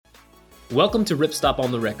Welcome to Ripstop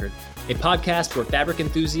on the Record, a podcast where fabric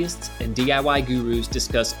enthusiasts and DIY gurus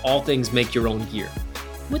discuss all things make your own gear,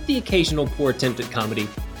 with the occasional poor attempt at comedy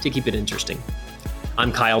to keep it interesting.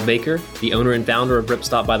 I'm Kyle Baker, the owner and founder of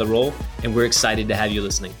Ripstop by the Roll, and we're excited to have you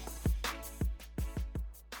listening.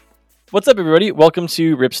 What's up, everybody? Welcome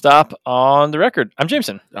to Ripstop on the Record. I'm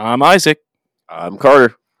Jameson. I'm Isaac. I'm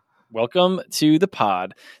Carter. Welcome to the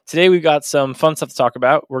pod. Today we've got some fun stuff to talk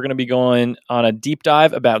about. We're going to be going on a deep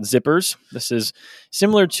dive about zippers. This is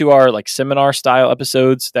similar to our seminar style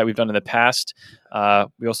episodes that we've done in the past.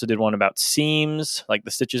 We also did one about seams, like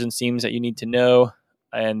the stitches and seams that you need to know.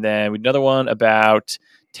 And then we did another one about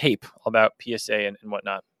tape, all about PSA and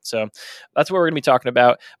whatnot. So that's what we're going to be talking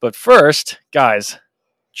about. But first, guys,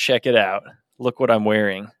 check it out. Look what I'm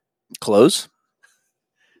wearing. Clothes?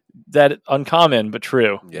 That uncommon, but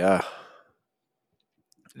true. Yeah.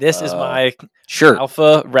 This is my shirt.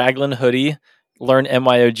 Alpha Raglan hoodie, Learn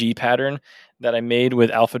MYOG pattern that I made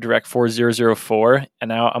with Alpha Direct 4004. And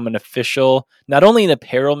now I'm an official, not only an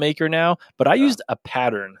apparel maker now, but I used a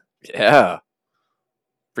pattern. Yeah.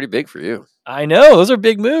 Pretty big for you. I know. Those are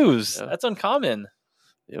big moves. Yeah. That's uncommon.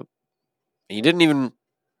 Yep. And you didn't even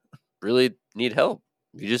really need help.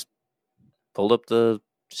 You just pulled up the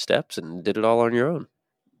steps and did it all on your own.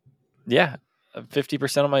 Yeah.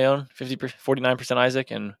 50% on my own, 49% Isaac,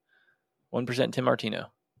 and 1% Tim Martino.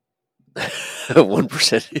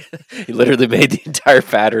 1%. He literally made the entire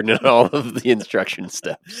pattern and all of the instruction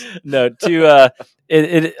steps. No,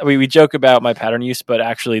 we joke about my pattern use, but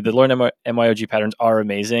actually the Learn MYOG patterns are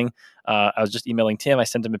amazing. I was just emailing Tim. I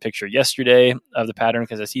sent him a picture yesterday of the pattern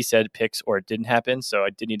because, as he said, pics or it didn't happen. So I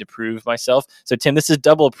did need to prove myself. So Tim, this is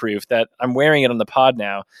double proof that I'm wearing it on the pod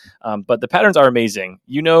now. But the patterns are amazing.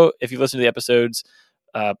 You know, if you listen to the episodes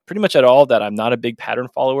pretty much at all, that I'm not a big pattern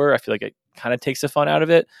follower. I feel like it kind of takes the fun out of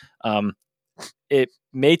it. It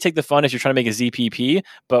may take the fun if you're trying to make a ZPP,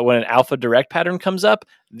 but when an Alpha Direct pattern comes up,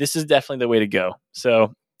 this is definitely the way to go.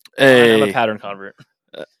 So I'm a pattern convert.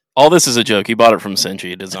 All this is a joke. He bought it from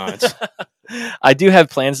Senji Designs. I do have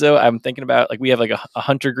plans, though. I'm thinking about, we have a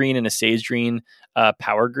hunter green and a sage green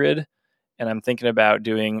power grid, and I'm thinking about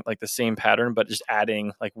doing the same pattern, but just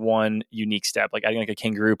adding one unique step, adding a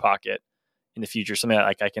kangaroo pocket in the future, something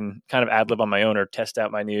that I can kind of ad lib on my own or test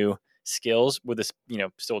out my new skills with this,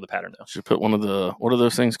 still with the pattern though. Should put one of the, what are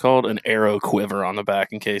those things called? An arrow quiver on the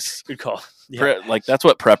back in case. Good call. Yeah. That's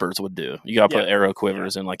what preppers would do. You got to put arrow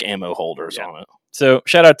quivers and ammo holders on it. So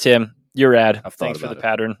shout out Tim, you're rad. Thanks for the it.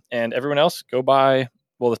 pattern, and everyone else go buy.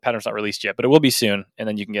 Well, the pattern's not released yet, but it will be soon, and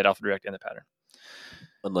then you can get Alpha Direct and the pattern.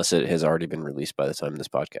 Unless it has already been released by the time this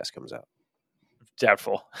podcast comes out.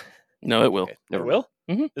 Doubtful. No, it will. Okay, It will.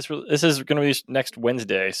 Mm-hmm. This is going to be next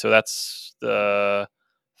Wednesday, so that's the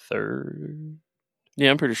 3rd.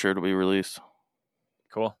 Yeah, I'm pretty sure it'll be released.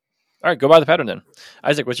 Cool. All right, go buy the pattern then.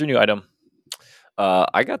 Isaac, what's your new item?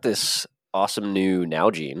 I got this awesome new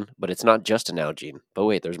Nalgene, but it's not just a Nalgene. But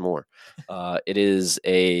wait, there's more. It is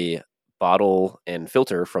a bottle and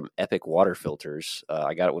filter from Epic Water Filters.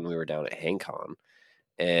 I got it when we were down at HangCon.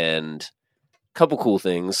 And a couple cool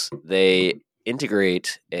things. They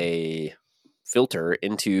integrate a filter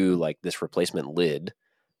into this replacement lid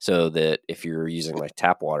so that if you're using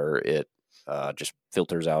tap water, it just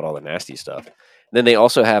filters out all the nasty stuff. And then they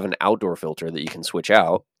also have an outdoor filter that you can switch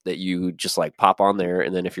out that you just pop on there.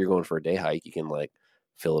 And then if you're going for a day hike, you can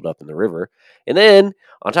fill it up in the river. And then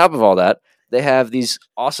on top of all that, they have these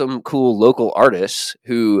awesome, cool local artists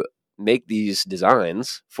who make these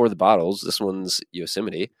designs for the bottles. This one's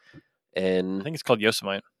Yosemite. And I think it's called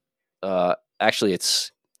Yosemite. actually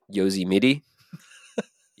it's Yosemite.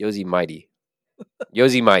 Yosemite.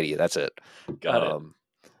 Yosemite, that's it. Got it.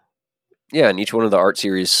 Yeah, and each one of the art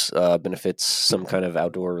series benefits some kind of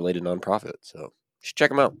outdoor related nonprofit. So you should check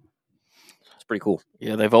them out. It's pretty cool.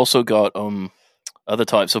 Yeah, they've also got other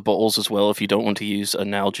types of bottles as well. If you don't want to use a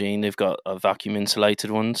Nalgene, they've got vacuum insulated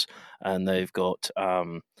ones, and they've got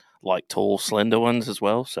tall, slender ones as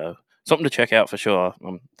well. So something to check out for sure.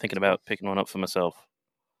 I'm thinking about picking one up for myself.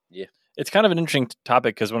 Yeah. It's kind of an interesting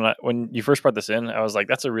topic because when you first brought this in, I was like,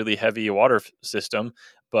 that's a really heavy water system,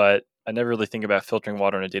 but I never really think about filtering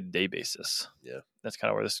water on a day-to-day basis. Yeah. That's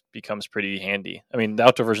kind of where this becomes pretty handy. I mean, the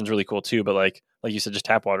outdoor version is really cool too, but like you said, just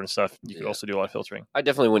tap water and stuff, you could also do a lot of filtering. I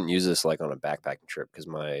definitely wouldn't use this on a backpacking trip because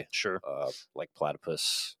my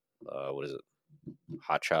platypus, what is it?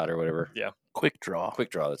 Hot shot or whatever. Yeah. Quick draw,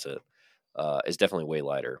 that's it. Is definitely way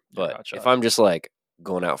lighter. But Hot shot. if I'm just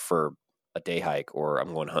going out for a day hike or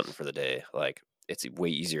I'm going hunting for the day, it's way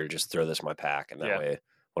easier to just throw this in my pack, and that way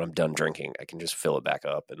when I'm done drinking, I can just fill it back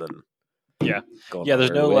up and then Yeah. go on Yeah, my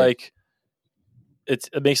there's no merry way. it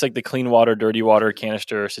makes like the clean water, dirty water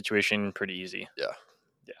canister situation pretty easy. Yeah.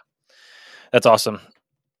 That's awesome.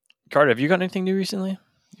 Carter, have you got anything new recently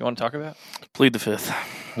you want to talk about? Plead the fifth.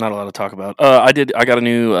 Not a lot to talk about. I got a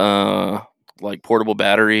new like portable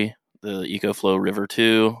battery, the EcoFlow River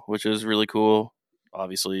 2, which is really cool.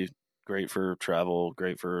 Obviously, great for travel.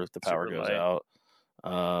 Great for if the power Super goes light. out.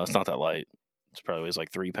 It's not that light. It's probably weighs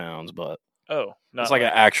like 3 pounds, but Oh, not it's like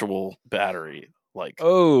an actual battery. Like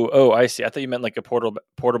Oh, I see. I thought you meant like a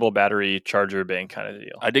portable battery charger bank kind of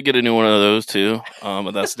deal. I did get a new one of those too,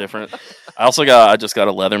 but that's different. I just got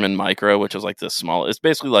a Leatherman Micro, which is like the small. It's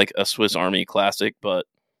basically like a Swiss Army Classic, but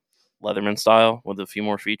Leatherman style with a few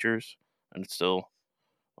more features, and it's still,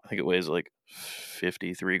 I think it weighs like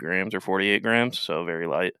 53 grams or 48 grams, so very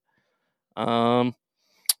light.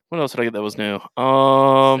 What else did I get that was new?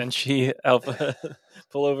 Senshi Alpha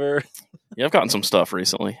pullover. Yeah, I've gotten some stuff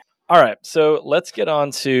recently. All right, so let's get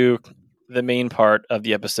on to the main part of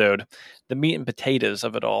the episode, the meat and potatoes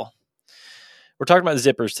of it all. We're talking about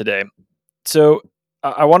zippers today. So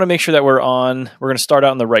I want to make sure that we're going to start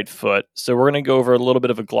out on the right foot. So we're going to go over a little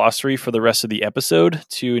bit of a glossary for the rest of the episode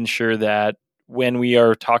to ensure that when we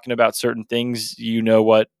are talking about certain things, you know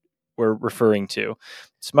what we're referring to.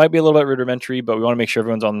 This might be a little bit rudimentary, but we want to make sure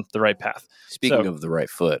everyone's on the right path. Speaking of the right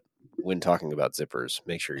foot, when talking about zippers,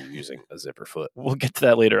 make sure you're using a zipper foot. We'll get to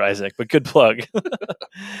that later, Isaac, but good plug.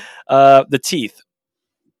 The teeth.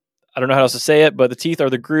 I don't know how else to say it, but the teeth are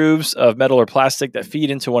the grooves of metal or plastic that feed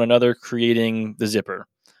into one another, creating the zipper.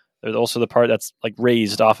 There's also the part that's like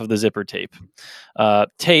raised off of the zipper tape.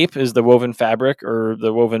 Tape is the woven fabric or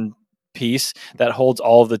the woven piece that holds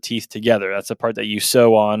all of the teeth together. That's the part that you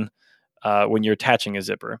sew on when you're attaching a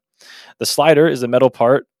zipper. The slider is the metal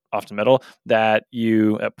part, often metal, that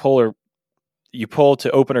you pull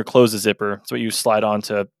to open or close the zipper. It's what you slide on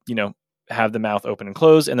to, have the mouth open and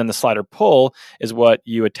close. And then the slider pull is what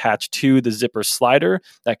you attach to the zipper slider.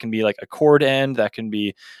 That can be like a cord end, that can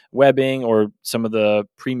be webbing, or some of the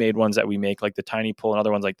pre-made ones that we make, like the tiny pull and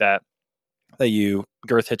other ones like that you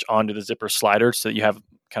girth hitch onto the zipper slider so that you have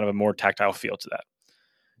kind of a more tactile feel to that.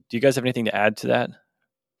 Do you guys have anything to add to that?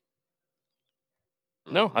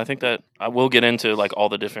 No, I think that I will get into like all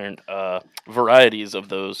the different varieties of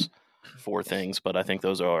those 4 things, but I think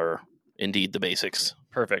those are indeed the basics.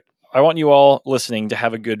 Perfect. I want you all listening to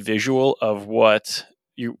have a good visual of what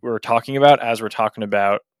you were talking about as we're talking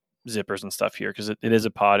about zippers and stuff here, because it is a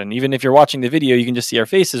pod. And even if you're watching the video, you can just see our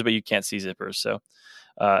faces, but you can't see zippers. So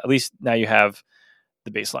at least now you have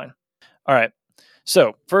the baseline. All right.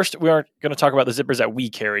 So first, we are going to talk about the zippers that we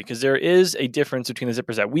carry, because there is a difference between the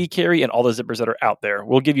zippers that we carry and all the zippers that are out there.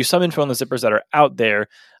 We'll give you some info on the zippers that are out there,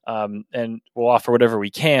 and we'll offer whatever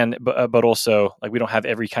we can, but also like we don't have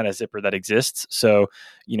every kind of zipper that exists. So,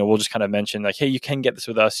 we'll just kind of mention like, hey, you can get this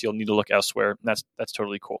with us. You'll need to look elsewhere. And that's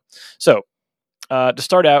totally cool. So to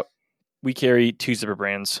start out, we carry 2 zipper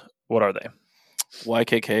brands. What are they?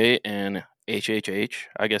 YKK and HHH.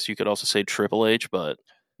 I guess you could also say Triple H, but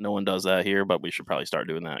no one does that here, but we should probably start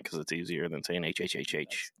doing that because it's easier than saying HHHH.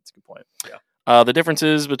 That's a good point. Yeah. The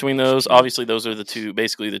differences between those, obviously, those are the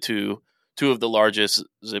two of the largest.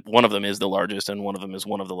 One of them is the largest, and one of them is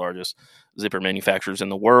one of the largest zipper manufacturers in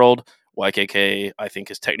the world. YKK, I think,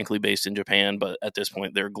 is technically based in Japan, but at this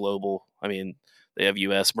point, they're global. I mean, they have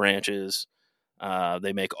U.S. branches.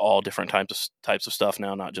 They make all different types of stuff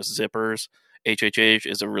now, not just zippers. HHH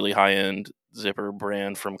is a really high-end zipper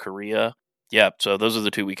brand from Korea. Yeah, so those are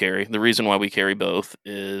the 2 we carry. The reason why we carry both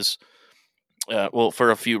is,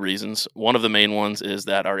 for a few reasons. One of the main ones is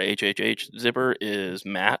that our HHH zipper is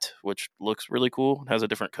matte, which looks really cool. It has a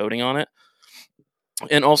different coating on it.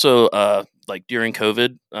 And also, like during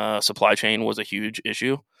COVID, supply chain was a huge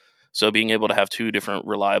issue. So being able to have 2 different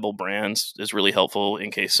reliable brands is really helpful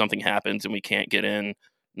in case something happens and we can't get in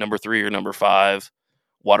number 3 or number 5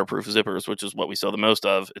 waterproof zippers, which is what we sell the most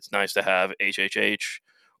of. It's nice to have HHH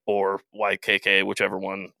or YKK, whichever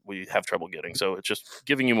one we have trouble getting. So it's just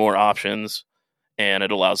giving you more options, and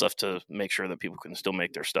it allows us to make sure that people can still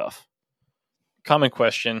make their stuff. Common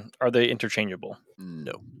question. Are they interchangeable?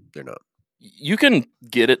 No, they're not. You can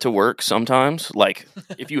get it to work sometimes. Like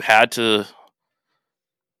if you had to,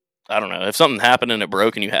 I don't know, if something happened and it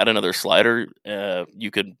broke and you had another slider, you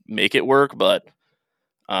could make it work, but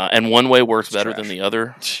and one way works better than the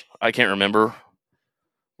other. I can't remember.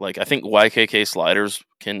 Like, I think YKK sliders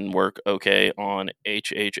can work okay on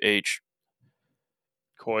HHH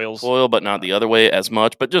coil, but not the other way as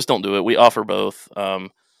much. But just don't do it. We offer both.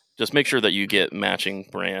 Just make sure that you get matching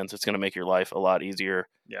brands. It's going to make your life a lot easier.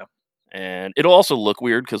 Yeah. And it'll also look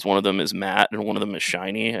weird because one of them is matte and one of them is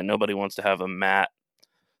shiny, and nobody wants to have a matte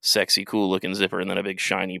sexy, cool looking zipper and then a big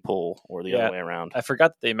shiny pull, or the other way around. I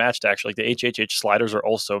forgot that they matched actually. Like the HHH sliders are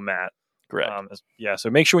also matte. Correct. So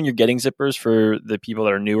make sure when you're getting zippers for the people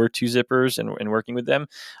that are newer to zippers and working with them,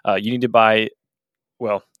 you need to buy,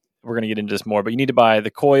 well, we're going to get into this more, but you need to buy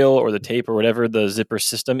the coil or the tape or whatever the zipper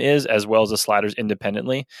system is, as well as the sliders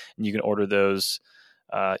independently. And you can order those,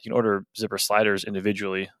 you can order zipper sliders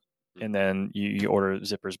individually, and then you order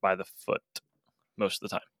zippers by the foot most of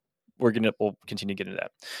the time. We'll continue to get into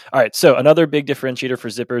that. All right. So another big differentiator for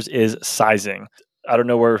zippers is sizing. I don't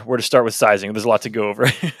know where to start with sizing. There's a lot to go over.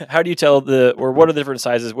 How do you tell what are the different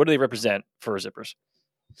sizes? What do they represent for zippers?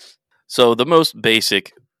 So the most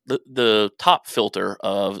basic, the top filter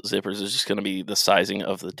of zippers is just going to be the sizing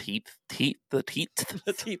of the teeth.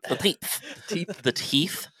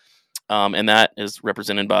 And that is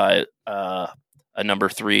represented by a number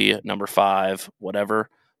 3, number 5, whatever.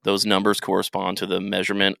 Those numbers correspond to the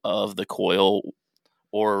measurement of the coil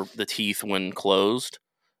or the teeth when closed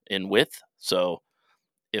in width. So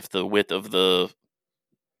if the width of the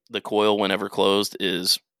coil whenever closed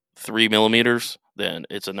is 3 millimeters, then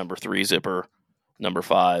it's a number 3 zipper. Number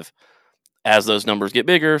 5, as those numbers get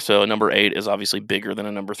bigger, so a number 8 is obviously bigger than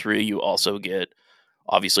a number 3. You also get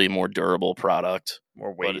obviously a more durable product,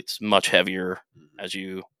 more weight. But it's much heavier. As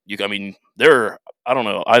you I mean, I don't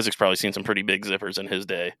know. Isaac's probably seen some pretty big zippers in his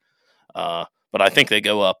day, but I think they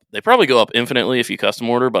go up. They probably go up infinitely if you custom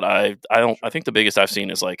order. But I think the biggest I've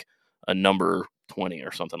seen is like a number 20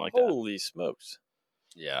 or something like that. Holy smokes!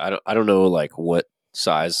 Yeah, I don't know like what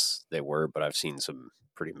size they were, but I've seen some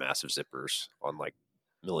pretty massive zippers on like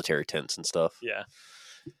military tents and stuff. Yeah,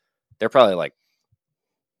 they're probably like,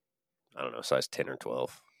 I don't know, size 10 or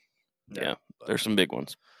 12. Yeah, there's some big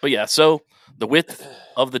ones. But yeah, so the width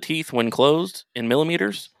of the teeth when closed in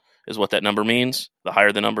millimeters is what that number means. The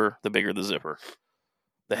higher the number, the bigger the zipper.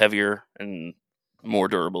 The heavier and more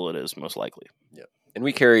durable it is, most likely. Yeah. And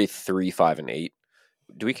we carry 3, 5, and 8.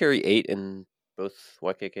 Do we carry 8 in both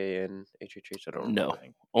YKK and HHH? I don't remember. No,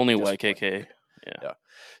 only Just YKK. Yeah.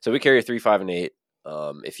 So we carry 3, 5, and 8.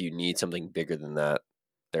 If you need something bigger than that,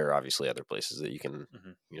 there are obviously other places that you can,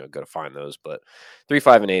 go to find those. But 3,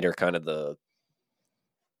 5, and 8 are kind of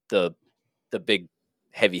the big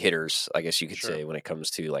heavy hitters, I guess you could say, when it comes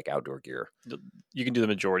to like outdoor gear. You can do the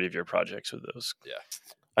majority of your projects with those.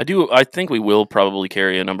 Yeah, I think we will probably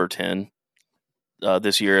carry a number 10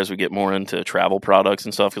 this year as we get more into travel products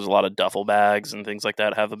and stuff, because a lot of duffel bags and things like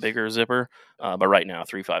that have a bigger zipper. But right now,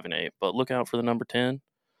 3, 5, and 8. But look out for the number 10.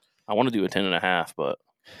 I want to do a 10.5, but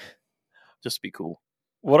just to be cool.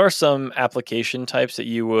 What are some application types that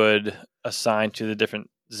you would assign to the different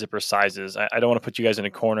zipper sizes? I don't want to put you guys in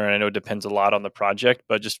a corner, and I know it depends a lot on the project,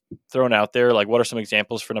 but just throwing out there, like, what are some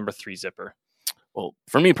examples for number 3 zipper? Well,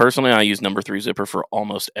 for me personally, I use number 3 zipper for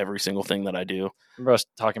almost every single thing that I do. Remember us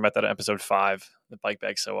talking about that in episode 5, the bike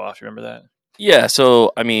bag sew off. You remember that? Yeah.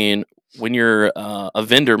 So, I mean, when you're a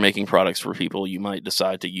vendor making products for people, you might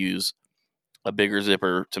decide to use a bigger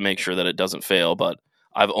zipper to make sure that it doesn't fail. But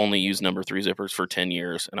I've only used number 3 zippers for 10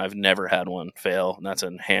 years, and I've never had one fail. And that's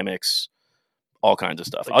in hammocks, all kinds of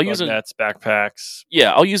stuff. Like I'll use nets, backpacks.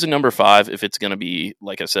 Yeah, I'll use a number 5 if it's going to be,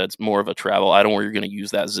 like I said, it's more of a travel item where you're going to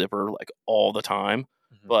use that zipper like all the time.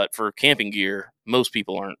 Mm-hmm. But for camping gear, most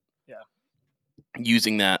people aren't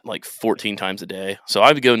using that like 14 times a day. So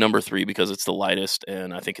I would go number 3 because it's the lightest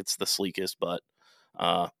and I think it's the sleekest. But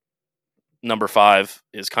number 5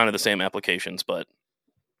 is kind of the same applications, but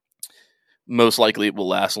most likely it will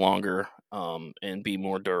last longer and be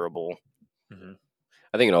more durable. Mm-hmm.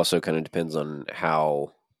 I think it also kind of depends on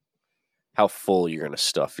how full you're going to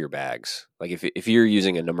stuff your bags. Like if you're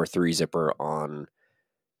using a number 3 zipper on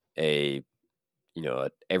a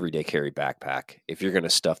everyday carry backpack, if you're going to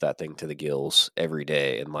stuff that thing to the gills every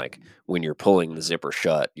day, and like when you're pulling the zipper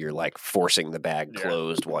shut, you're like forcing the bag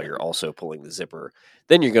closed while you're also pulling the zipper,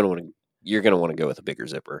 then you're going to want to go with a bigger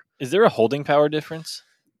zipper. Is there a holding power difference?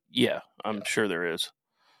 Yeah, I'm sure there is.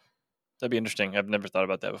 That'd be interesting. I've never thought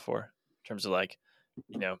about that before in terms of like,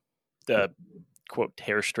 the quote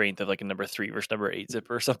tear strength of like a number 3 versus number 8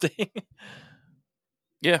 zipper or something.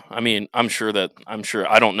 Yeah, I mean, I'm sure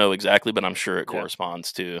I don't know exactly, but I'm sure it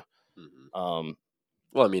corresponds to. Well,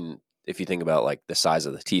 I mean, if you think about like the size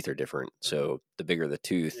of the teeth are different, so the bigger the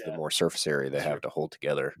tooth, the more surface area they have to hold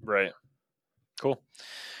together. Right. Cool.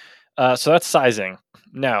 So that's sizing.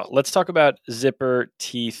 Now let's talk about zipper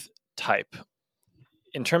teeth type.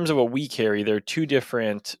 In terms of what we carry, there are 2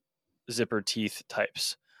 different zipper teeth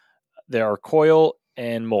types. There are coil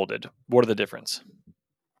and molded. What are the difference?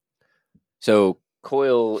 So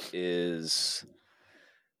coil is,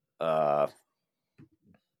 I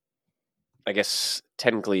guess,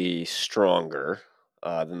 technically stronger.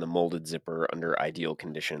 than the molded zipper under ideal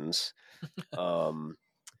conditions.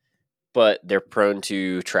 But they're prone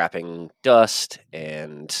to trapping dust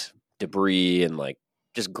and debris and like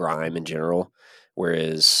just grime in general.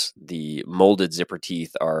 Whereas the molded zipper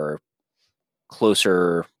teeth are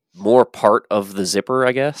closer, more part of the zipper,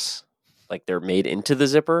 I guess. Like they're made into the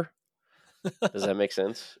zipper. Does that make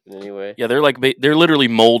sense in any way? Yeah, they're they're literally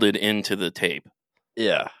molded into the tape.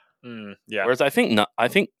 Yeah. Yeah. Whereas I think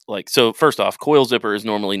like, so first off, coil zipper is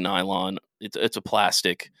normally nylon. It's a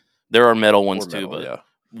plastic. There are metal ones Or too, metal, but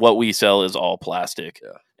what we sell is all plastic.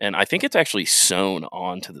 Yeah. And I think it's actually sewn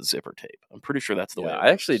onto the zipper tape. I'm pretty sure that's the way. I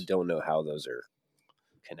actually don't know how those are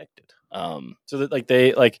connected. So that like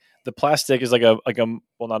they like the plastic is like a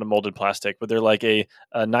well, not a molded plastic, but they're like a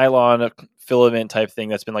nylon filament type thing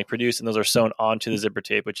that's been like produced, and those are sewn onto the zipper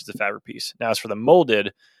tape, which is a fabric piece. Now, as for the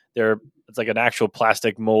molded, it's like an actual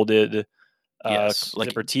plastic molded Yes, like-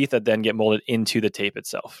 zipper teeth that then get molded into the tape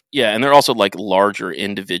itself. Yeah, and they're also like larger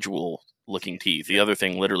individual looking teeth. The other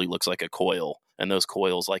thing literally looks like a coil, and those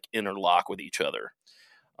coils like interlock with each other.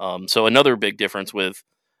 So another big difference with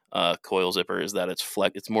coil zipper is that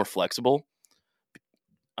it's more flexible.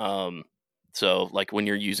 So like when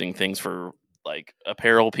you're using things for like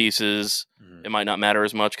apparel pieces, it might not matter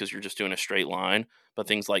as much because you're just doing a straight line. But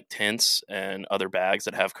things like tents and other bags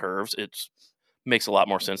that have curves, it makes a lot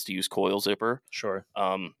more sense to use coil zipper. Sure.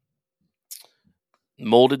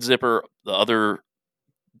 Molded zipper, the other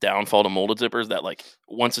downfall to molded zippers that like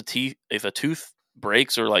if a tooth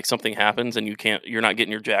breaks or like something happens and you're not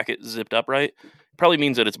getting your jacket zipped up right, probably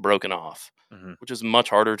means that it's broken off, which is much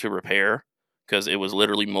harder to repair because it was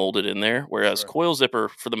literally molded in there. Whereas coil zipper,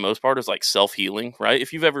 for the most part, is like self-healing, right?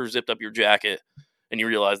 If you've ever zipped up your jacket and you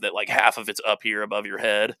realize that like half of it's up here above your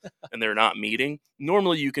head and they're not meeting,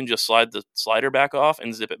 normally you can just slide the slider back off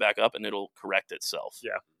and zip it back up and it'll correct itself.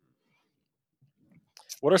 Yeah.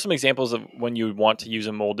 What are some examples of when you would want to use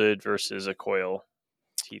a molded versus a coil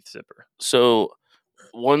teeth zipper? So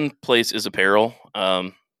one place is apparel.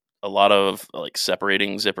 A lot of like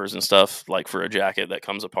separating zippers and stuff, like for a jacket that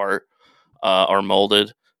comes apart, are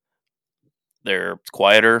molded. They're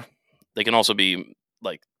quieter. They can also be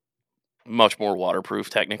like much more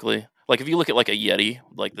waterproof technically. Like if you look at like a Yeti,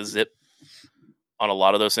 like the zip on a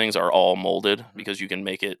lot of those things are all molded because you can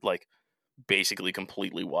make it like basically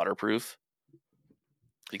completely waterproof.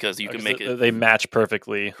 Because you can make it. They match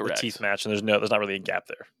perfectly. Correct. The teeth match, and there's not really a gap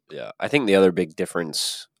there. Yeah, I think the other big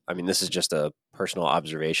difference, I mean, this is just a personal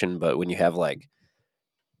observation, but when you have like,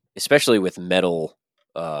 especially with metal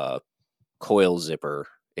coil zipper,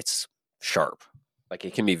 it's sharp. Like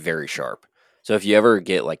it can be very sharp. So if you ever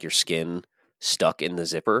get like your skin stuck in the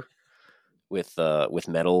zipper with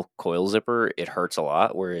metal coil zipper, it hurts a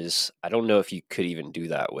lot. Whereas I don't know if you could even do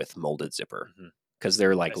that with molded zipper because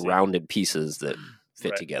they're like rounded pieces that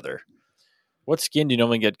fit together. What skin do you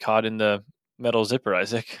normally get caught in the metal zipper,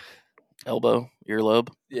 Isaac? Elbow, earlobe.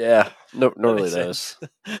 Yeah, normally makes those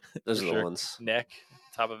For are sure. the ones. Neck,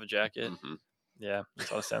 top of a jacket. Mhm. Yeah, makes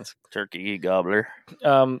a lot of sense. Turkey gobbler.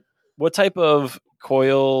 What type of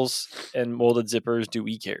coils and molded zippers do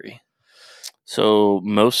we carry? So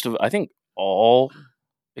I think all,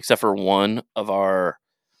 except for one of our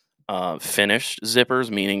finished zippers,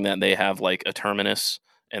 meaning that they have like a terminus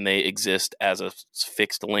and they exist as a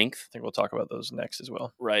fixed length. I think we'll talk about those next as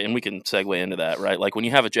well. Right, and we can segue into that, right? Like when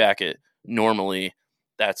you have a jacket, normally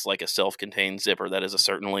that's like a self-contained zipper that is a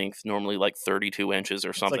certain length, normally like 32 inches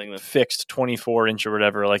or something. It's like fixed 24-inch or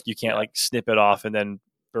whatever. Like you can't like snip it off and then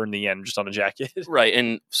burn the end just on a jacket. Right,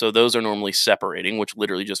 and so those are normally separating, which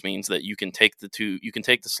literally just means that you can take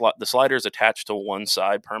the sliders attached to one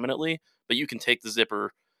side permanently, but you can take the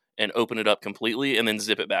zipper and open it up completely and then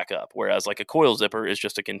zip it back up. Whereas like a coil zipper is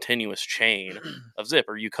just a continuous chain of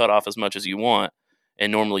zipper. You cut off as much as you want,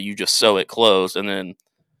 and normally you just sew it closed, and then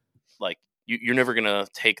like you're never gonna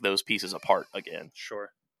take those pieces apart again.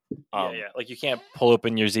 Sure. Yeah. Like you can't pull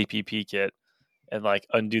open your ZPP kit and like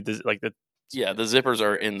undo the the zippers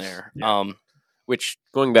are in there. Yeah. Which,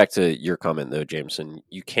 going back to your comment though, Jameson,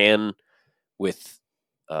 you can, with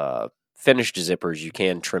finished zippers, you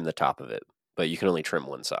can trim the top of it, but you can only trim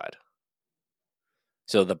one side.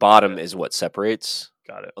 So the bottom is what separates.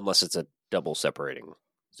 Got it. Unless it's a double separating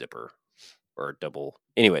zipper or double.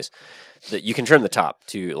 Anyways, you can trim the top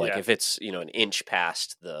to like if it's an inch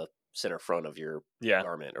past the center front of your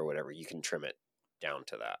garment or whatever, you can trim it down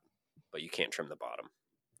to that, but you can't trim the bottom.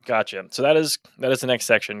 Gotcha. So that is the next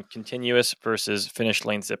section: continuous versus finished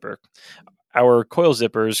length zipper. Our coil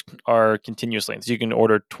zippers are continuous lengths. You can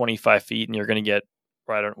order 25 feet, and you're going to get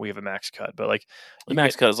we have a max cut, but like The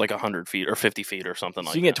max cut is like 100 feet or 50 feet or something so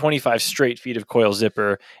like you that. can get 25 straight feet of coil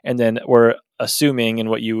zipper, and then we're assuming, and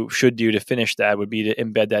what you should do to finish that would be to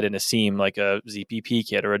embed that in a seam like a ZPP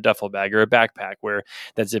kit or a duffel bag or a backpack, where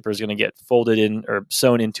that zipper is going to get folded in or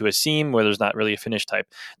sewn into a seam where there's not really a finish type.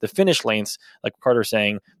 The finish lengths, like Carter's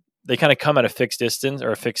saying, they kind of come at a fixed distance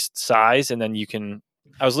or a fixed size, and then you can.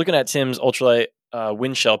 I was looking at Tim's ultralight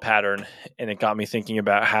wind shell pattern, and it got me thinking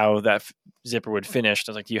about how that zipper would finish.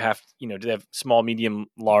 I was like, do they have small, medium,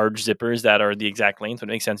 large zippers that are the exact length? It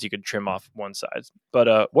makes sense you could trim off one side.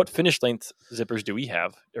 But what finish length zippers do we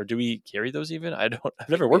have, or do we carry those even? I've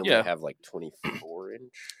never worked. We Yeah. have like 24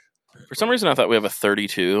 inch. For some reason, I thought we have a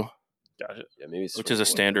 32, Gotcha. Yeah, maybe it's which is a 24.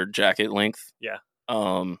 standard jacket length. Yeah. We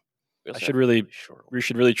also I have should really- short We ones.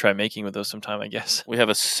 should really try making with those sometime, I guess. We have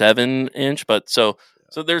a 7-inch, but so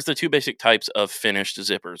there's the two basic types of finished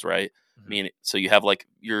zippers, right? Mhm. I mean, so you have like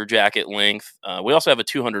your jacket length. We also have a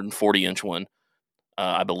 240-inch one,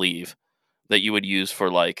 I believe, that you would use for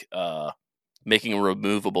like making a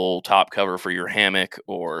removable top cover for your hammock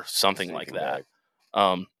or something like Sleeping that.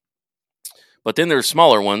 bag. But then there's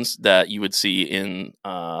smaller ones that you would see in,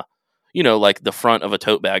 like the front of a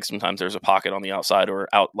tote bag. Sometimes there's a pocket on the outside, or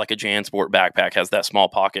out like a JanSport backpack has that small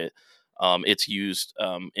pocket. It's used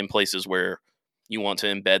in places where you want to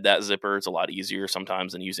embed that zipper. It's a lot easier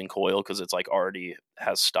sometimes than using coil because it's like already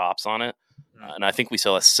has stops on it. And I think we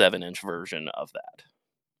sell a 7-inch version of that.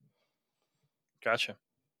 Gotcha.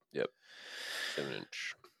 7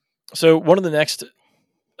 inch. So one of the next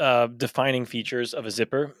defining features of a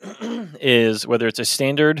zipper is whether it's a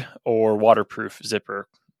standard or waterproof zipper.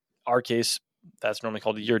 Our case, that's normally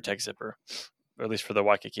called a Urtech zipper, or at least for the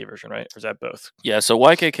YKK version, right? Or is that both? Yeah, so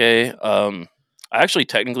YKK, I actually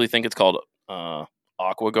technically think it's called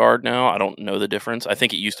AquaGuard now. I don't know the difference. I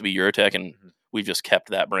think it used to be Urtech, and we've just kept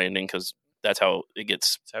that branding because that's how it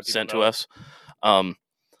gets That's how people sent to know it. us.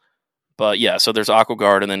 But yeah, so there's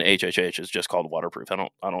AquaGuard, and then HHH is just called waterproof. I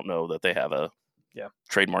don't know that they have a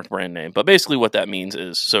trademark brand name, but basically what that means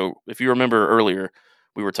is, so if you remember earlier,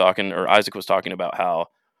 we were talking, or Isaac was talking about how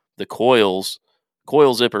the coil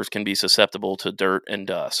zippers can be susceptible to dirt and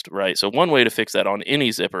dust, right? So one way to fix that on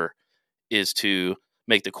any zipper is to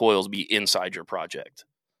make the coils be inside your project,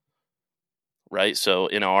 right? So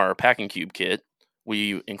in our packing cube kit,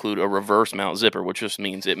 we include a reverse mount zipper, which just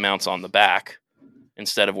means it mounts on the back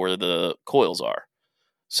instead of where the coils are.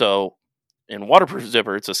 So in waterproof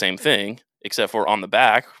zipper, it's the same thing, except for on the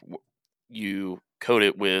back, you coat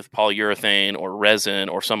it with polyurethane or resin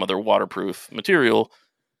or some other waterproof material,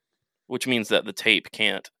 which means that the tape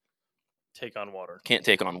can't Take on water.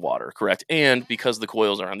 take on water, correct? And because the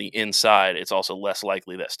coils are on the inside, it's also less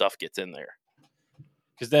likely that stuff gets in there.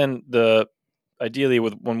 Because then ideally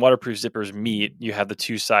when waterproof zippers meet, you have the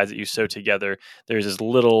two sides that you sew together. There's as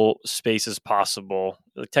little space as possible.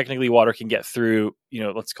 Like, technically, water can get through,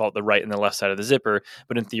 let's call it the right and the left side of the zipper.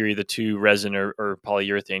 But in theory, the two resin or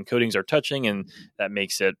polyurethane coatings are touching, and that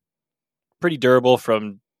makes it pretty durable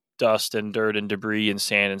from dust and dirt and debris and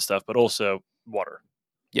sand and stuff, but also water.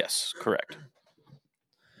 Yes, correct.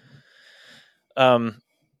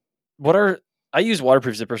 I use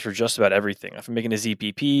waterproof zippers for just about everything. If I'm making a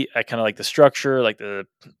ZPP, I kind of like the structure, like the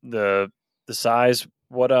size.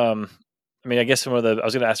 I guess I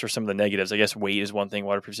was going to ask for some of the negatives. I guess weight is one thing.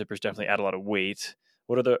 Waterproof zippers definitely add a lot of weight.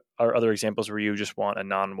 What are other examples where you just want a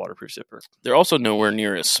non-waterproof zipper? They're also nowhere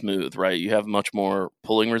near as smooth, right? You have much more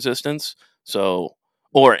pulling resistance.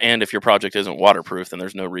 And if your project isn't waterproof, then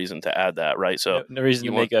there's no reason to add that, right? So No reason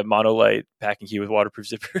you to make a monolight packing cube with waterproof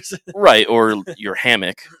zippers. right, or your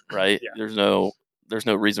hammock, right? Yeah. There's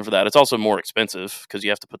no reason for that. It's also more expensive because you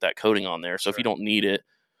have to put that coating on there. So if you don't need it,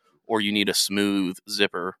 or you need a smooth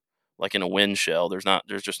zipper like in a wind shell,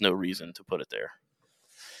 there's just no reason to put it there.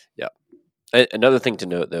 Another thing to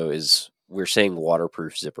note, though, is we're saying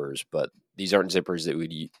waterproof zippers, but these aren't zippers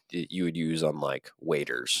that you would use on like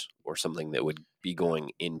waders or something that would be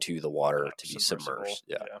going into the water to be Submersible. submerged.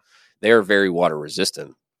 Yeah, they are very water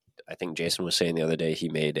resistant. I think Jason was saying the other day he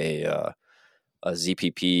made a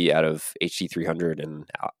ZPP out of HT300 and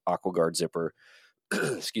AquaGuard zipper.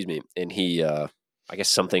 Excuse me, and he I guess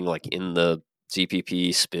something like in the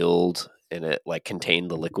ZPP spilled and it like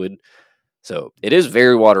contained the liquid. So it is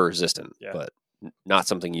very water resistant, but not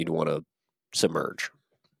something you'd want to submerge.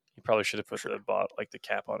 You probably should have put the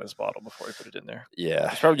cap on his bottle before he put it in there. Yeah.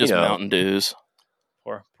 It's probably just Mountain Dews.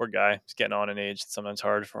 Poor guy. He's getting on in age. It's sometimes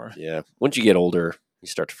hard for him. Yeah. Once you get older, you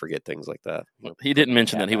start to forget things like that. He didn't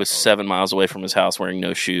mention that he was 7 miles away from his house wearing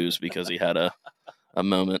no shoes because he had a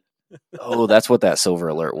moment. Oh, that's what that silver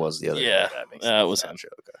alert was the other day. Yeah, That makes that was him. Gotcha,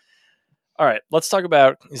 okay. All right, let's talk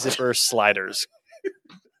about zipper sliders.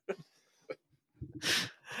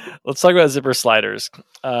 Let's talk about zipper sliders.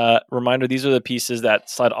 Reminder, these are the pieces that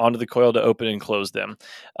slide onto the coil to open and close them.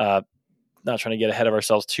 Not trying to get ahead of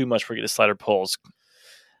ourselves too much before we get to slider pulls.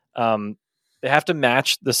 They have to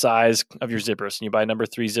match the size of your zippers. And you buy a number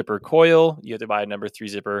 3 zipper coil, you have to buy a number 3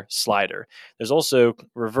 zipper slider. There's also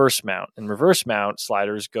reverse mount, and reverse mount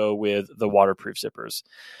sliders go with the waterproof zippers.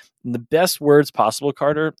 In the best words possible,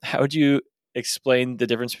 Carter, how would you explain the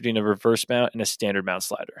difference between a reverse mount and a standard mount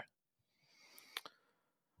slider?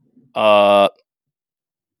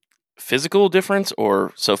 Physical difference,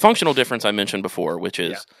 or so functional difference I mentioned before, which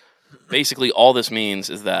is basically all this means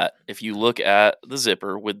is that if you look at the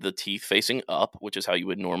zipper with the teeth facing up, which is how you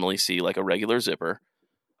would normally see like a regular zipper,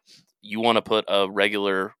 you want to put a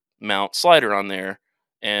regular mount slider on there,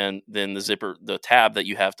 and then the tab that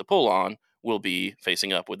you have to pull on will be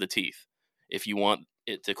facing up with the teeth. If you want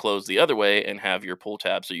it to close the other way and have your pull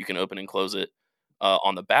tab so you can open and close it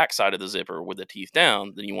on the back side of the zipper with the teeth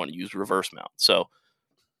down, then you want to use reverse mount. So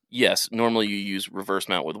yes, normally you use reverse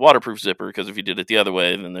mount with waterproof zipper, because if you did it the other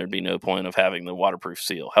way, then there'd be no point of having the waterproof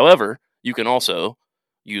seal. However, you can also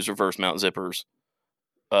use reverse mount zipper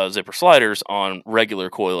sliders on regular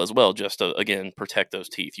coil as well, just to, again, protect those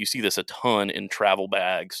teeth. You see this a ton in travel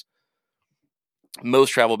bags. Most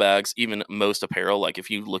travel bags, even most apparel, like if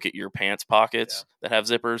you look at your pants pockets that have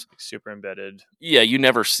zippers, super embedded. Yeah, you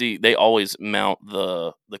never see, they always mount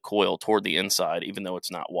the coil toward the inside, even though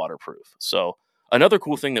it's not waterproof. So another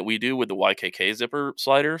cool thing that we do with the YKK zipper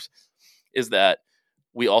sliders is that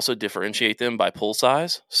we also differentiate them by pull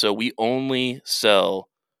size. So we only sell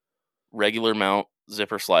regular mount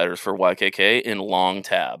zipper sliders for YKK in long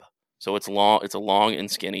tab. So it's a long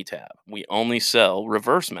and skinny tab. We only sell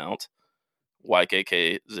reverse mount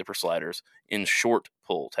YKK zipper sliders in short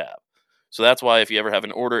pull tab. So that's why if you ever have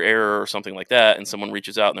an order error or something like that, and someone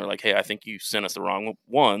reaches out and they're like, hey, I think you sent us the wrong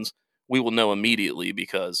ones, we will know immediately,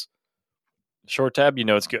 because short tab,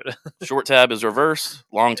 it's good. Short tab is reverse,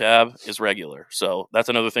 long tab is regular. So that's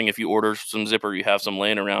another thing. If you order some zipper, you have some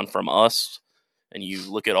laying around from us, and you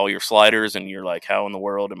look at all your sliders and you're like, how in the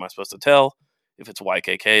world am I supposed to tell? If it's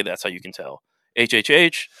YKK, that's how you can tell.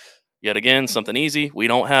 HHH, yet again, something easy. We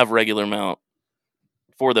don't have regular mount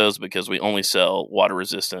for those because we only sell water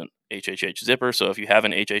resistant HHH zipper. So if you have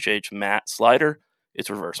an HHH matte slider,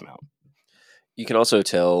 it's reverse mount. You can also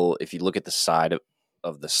tell if you look at the side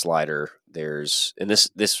of the slider, and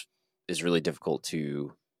this is really difficult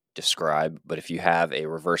to describe, but if you have a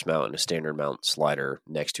reverse mount and a standard mount slider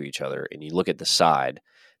next to each other and you look at the side,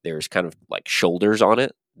 there's kind of like shoulders on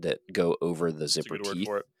it that go over the zipper teeth.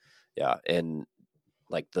 Yeah, and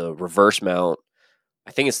like the reverse mount,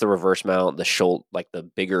 I think it's the reverse mount,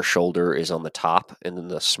 the bigger shoulder is on the top and then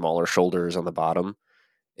the smaller shoulder is on the bottom,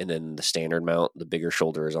 and then the standard mount, the bigger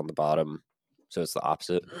shoulder is on the bottom. So it's the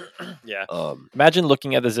opposite. Yeah. Imagine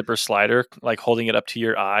looking at the zipper slider, like holding it up to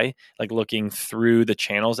your eye, like looking through the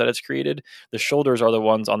channels that it's created. The shoulders are the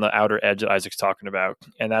ones on the outer edge that Isaac's talking about.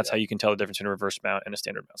 And that's how you can tell the difference between a reverse mount and a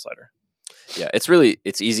standard mount slider. Yeah.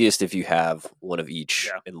 It's easiest if you have one of each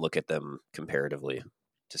and look at them comparatively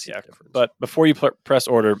to see the difference. But before you press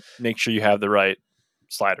order, make sure you have the right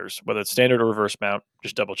sliders, whether it's standard or reverse mount.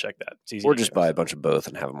 Just double check that. It's easy. Or just buy a bunch of both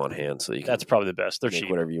and have them on hand, so you can. That's probably the best. They're cheap.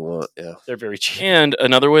 Whatever you want. Yeah, they're very cheap. And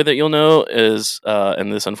another way that you'll know is,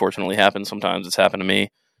 and this unfortunately happens sometimes. It's happened to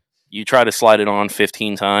me. You try to slide it on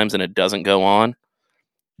 15 times and it doesn't go on.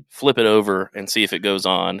 Flip it over and see if it goes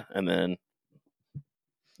on, and then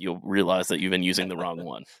you'll realize that you've been using the wrong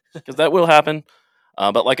one, because that will happen.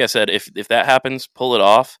 But like I said, if that happens, pull it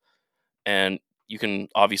off, and you can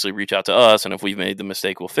obviously reach out to us, and if we've made the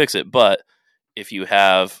mistake, we'll fix it. But if you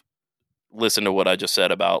have listened to what I just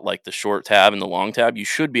said about like the short tab and the long tab, you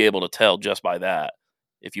should be able to tell just by that,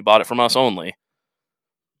 if you bought it from us only,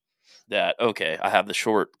 that, okay, I have the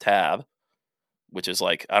short tab, which is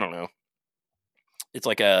like, I don't know, it's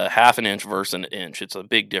like a half an inch versus an inch. It's a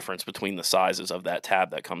big difference between the sizes of that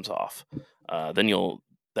tab that comes off.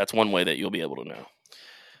 That's one way that you'll be able to know.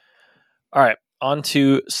 All right. On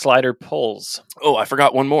to slider pulls. Oh, I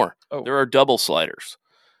forgot one more. Oh. There are double sliders.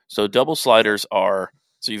 So double sliders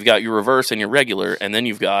so you've got your reverse and your regular, and then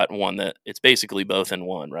you've got one that it's basically both in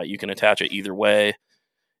one, right? You can attach it either way.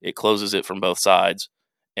 It closes it from both sides.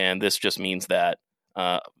 And this just means that,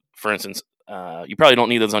 for instance, you probably don't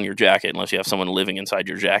need those on your jacket unless you have someone living inside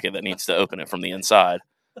your jacket that needs to open it from the inside,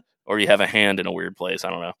 or you have a hand in a weird place. I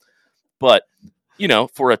don't know. But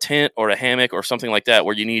for a tent or a hammock or something like that,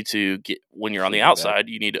 where you need to get, when you're on the outside,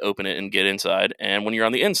 you need to open it and get inside. And when you're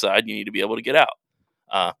on the inside, you need to be able to get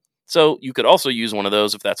out. So you could also use one of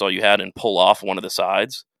those if that's all you had and pull off one of the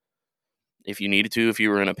sides. If you needed to, if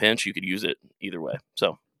you were in a pinch, you could use it either way.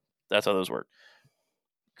 So that's how those work.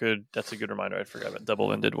 good. That's a good reminder. I forgot about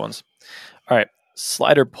double-ended ones. All right,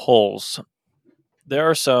 slider pulls. There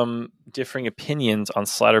are some differing opinions on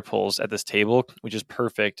slider pulls at this table, which is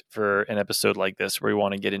perfect for an episode like this where we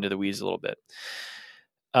want to get into the weeds a little bit.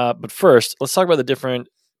 But first, let's talk about the different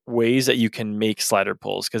ways that you can make slider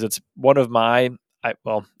pulls, because it's one of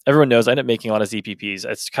everyone knows I end up making a lot of ZPPs.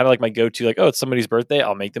 It's kind of like my go-to, like, oh, it's somebody's birthday,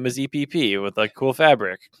 I'll make them a ZPP with like cool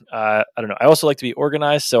fabric. I don't know. I also like to be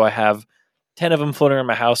organized, so I have 10 of them floating around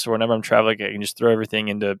my house, or whenever I'm traveling, I can just throw everything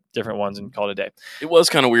into different ones and call it a day. It was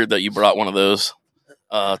kind of weird that you brought one of those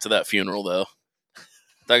to that funeral, though.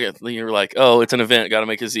 You were like, oh, it's an event, got to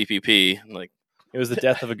make a ZPP. Like, it was the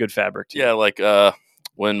death of a good fabric, too. Yeah, like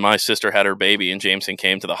when my sister had her baby and Jameson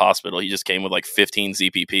came to the hospital, he just came with like 15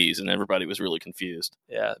 ZPPs, and everybody was really confused.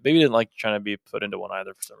 Yeah, baby didn't like trying to be put into one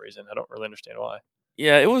either for some reason. I don't really understand why.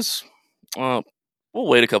 Yeah, it was. We'll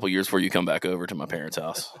wait a couple years before you come back over to my parents'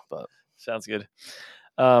 house. But sounds good.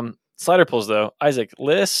 Slider pulls, though. Isaac,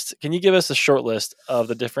 can you give us a short list of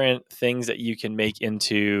the different things that you can make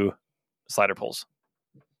into slider pulls?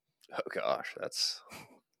 Oh gosh,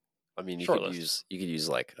 you Short could list. use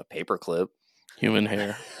like a paper clip. human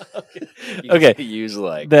hair. Okay. Could use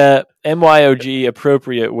like The MYOG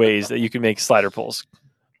appropriate ways that you can make slider pulls.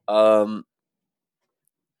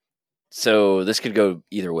 So this could go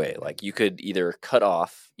either way. Like you could either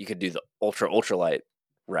you could do the ultralight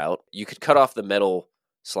route. You could cut off the metal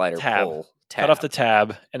slider pull tab. Cut off the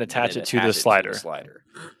tab and attach it to the slider.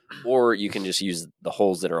 Or you can just use the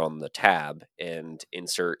holes that are on the tab and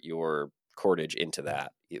insert your cordage into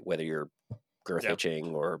that, whether you're girth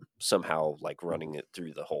hitching or somehow like running it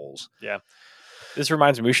through the holes. Yeah. This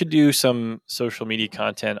reminds me, we should do some social media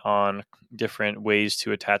content on different ways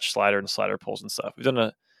to attach slider and slider pulls and stuff.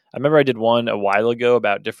 I remember I did one a while ago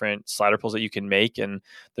about different slider pulls that you can make, and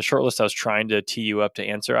the short list I was trying to tee you up to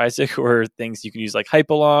answer, Isaac, were things you can use like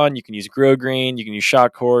Hypalon, you can use grosgrain, you can use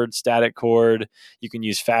shock cord, static cord, you can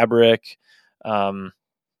use fabric. I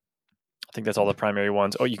think that's all the primary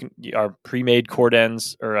ones. Oh, our pre-made cord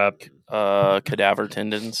ends or Cadaver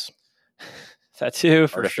tendons. That too,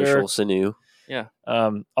 for artificial sure. sinew. Yeah.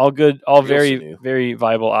 All good, all Real very, sinew. very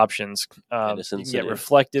viable options. You Venison can get sinew.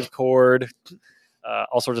 reflective cord,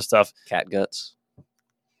 all sorts of stuff. Cat guts.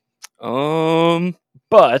 But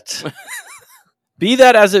be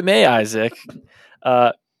that as it may, Isaac.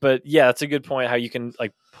 But yeah, that's a good point. How you can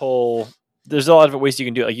like pull. There's a lot of different ways you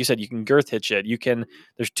can do it. Like you said, you can girth hitch it.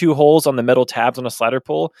 There's 2 holes on the metal tabs on a slider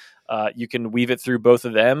pull. You can weave it through both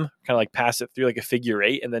of them, kind of like pass it through like a figure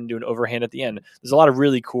 8 and then do an overhand at the end. There's a lot of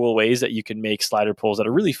really cool ways that you can make slider pulls that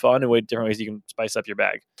are really fun and different ways you can spice up your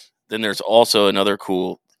bag. Then there's also another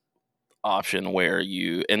cool option where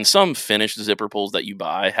and some finished zipper pulls that you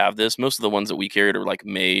buy have this. Most of the ones that we carried are like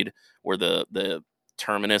made where the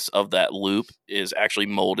terminus of that loop is actually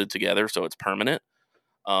molded together, so it's permanent.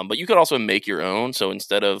 But you could also make your own. So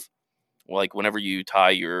instead of like whenever you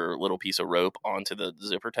tie your little piece of rope onto the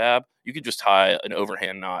zipper tab, you could just tie an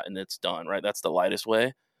overhand knot and it's done, right? That's the lightest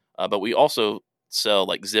way. But we also sell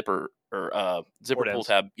like zipper Cord pull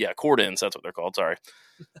tab. Yeah, cord ends. That's what they're called. Sorry.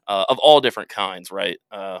 Of all different kinds, right?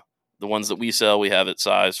 The ones that we sell, we have it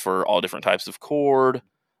sized for all different types of cord.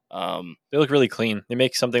 They look really clean. They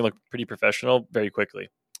make something look pretty professional very quickly.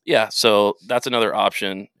 Yeah, so that's another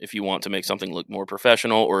option if you want to make something look more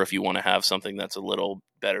professional, or if you want to have something that's a little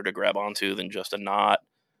better to grab onto than just a knot.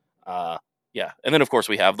 Yeah, and then of course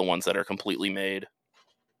we have the ones that are completely made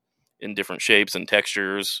in different shapes and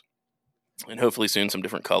textures, and hopefully soon some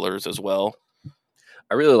different colors as well.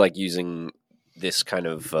 I really like using this kind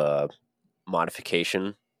of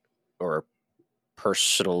modification or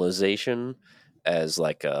personalization as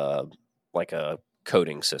like a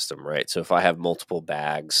coding system, right? So if I have multiple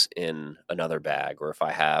bags in another bag, or if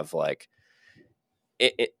I have like,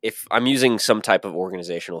 if I'm using some type of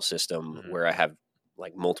organizational system where I have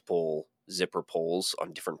like multiple zipper pulls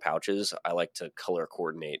on different pouches, I like to color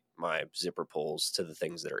coordinate my zipper pulls to the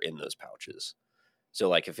things that are in those pouches. So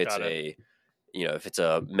like if it's if it's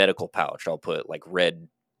a medical pouch, I'll put like red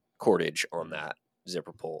cordage on that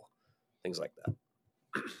zipper pull, things like that.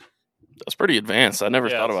 That's pretty advanced. I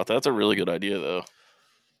never thought about that. That's a really good idea, though.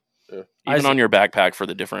 Even on your backpack for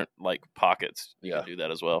the different like pockets, you can do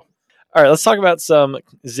that as well. All right, let's talk about some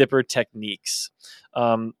zipper techniques.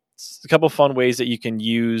 A couple fun ways that you can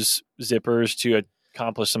use zippers to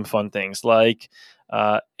accomplish some fun things, like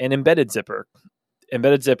an embedded zipper.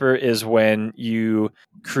 Embedded zipper is when you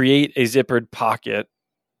create a zippered pocket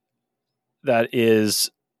that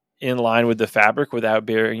is in line with the fabric without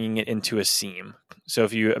burying it into a seam. So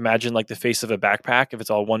if you imagine like the face of a backpack, if it's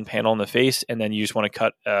all one panel in the face, and then you just want to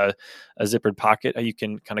cut a zippered pocket, you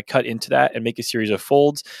can kind of cut into that and make a series of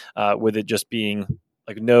folds with it just being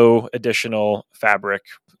like no additional fabric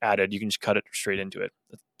added. You can just cut it straight into it.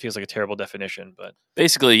 It feels like a terrible definition, but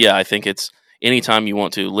basically, yeah, I think it's anytime you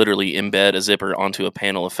want to literally embed a zipper onto a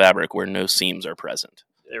panel of fabric where no seams are present.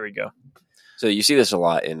 There we go. So you see this a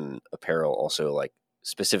lot in apparel also, like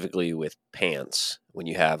specifically with pants when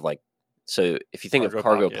you have like, so if you think of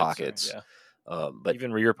cargo pockets, but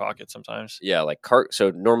even rear pockets sometimes. Yeah, like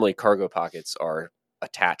so normally cargo pockets are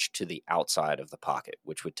attached to the outside of the pocket,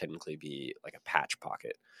 which would technically be like a patch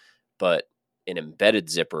pocket. But an embedded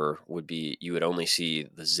zipper would be, you would only see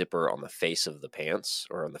the zipper on the face of the pants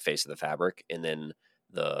or on the face of the fabric, and then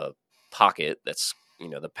the pocket that's,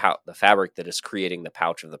 the fabric that is creating the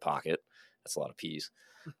pouch of the pocket, that's a lot of P's,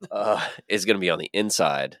 is going to be on the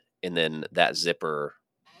inside, and then that zipper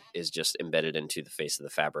is just embedded into the face of the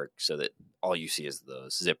fabric so that all you see is the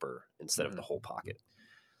zipper instead of the whole pocket.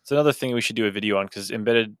 It's another thing we should do a video on because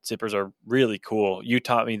embedded zippers are really cool. You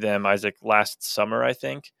taught me them, Isaac, last summer, I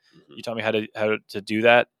think. Mm-hmm. You taught me how to do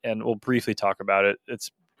that, and we'll briefly talk about it.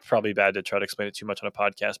 It's probably bad to try to explain it too much on a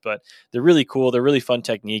podcast, but they're really cool. They're really fun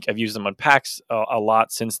technique. I've used them on packs a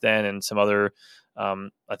lot since then, and some other,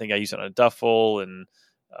 I think I used it on a duffel and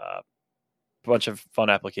a bunch of fun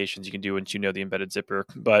applications you can do once you know the embedded zipper.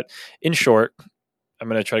 But in short, I'm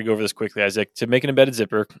going to try to go over this quickly, Isaac. To make an embedded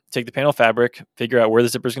zipper, take the panel fabric, figure out where the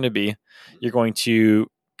zipper is going to be. You're going to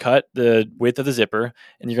cut the width of the zipper,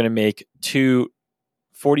 and you're going to make two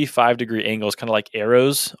 45-degree angles, kind of like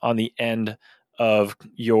arrows on the end of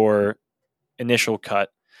your initial cut.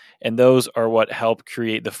 And those are what help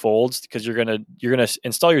create the folds, because you're gonna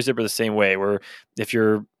install your zipper the same way. Where if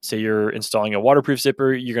you're installing a waterproof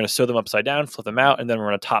zipper, you're gonna sew them upside down, flip them out, and then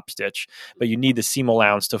run a top stitch. But you need the seam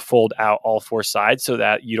allowance to fold out all four sides so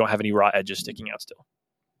that you don't have any raw edges sticking out still.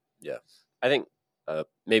 Yeah, I think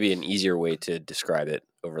maybe an easier way to describe it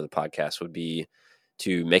over the podcast would be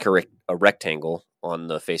to make a rectangle on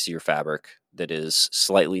the face of your fabric that is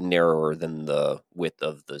slightly narrower than the width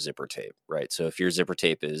of the zipper tape, right? So if your zipper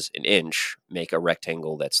tape is an inch, make a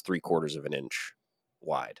rectangle that's 3/4 of an inch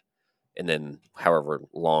wide, and then however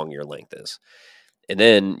long your length is. And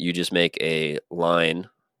then you just make a line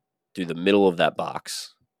through the middle of that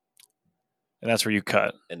box. And that's where you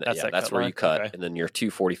cut. And that's where you cut. Okay. And then your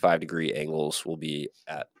two 45-degree angles will be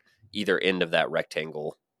at either end of that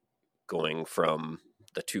rectangle, going from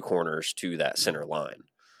the two corners to that center line.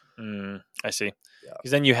 I see.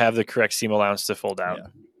 Because then you have the correct seam allowance to fold out. Yeah.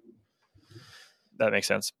 That makes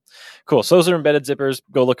sense. Cool. So those are embedded zippers.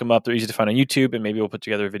 Go look them up. They're easy to find on YouTube, and maybe we'll put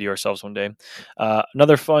together a video ourselves one day.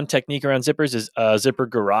 Another fun technique around zippers is zipper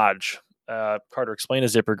garage. Carter, explain a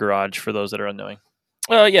zipper garage for those that are unknowing.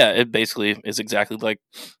 Yeah, it basically is exactly like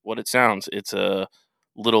what it sounds. It's a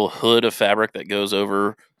little hood of fabric that goes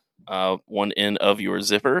over one end of your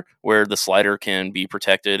zipper where the slider can be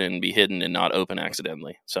protected and be hidden and not open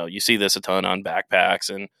accidentally. So you see this a ton on backpacks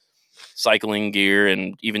and cycling gear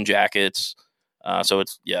and even jackets. So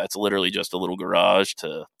it's literally just a little garage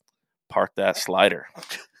to park that slider.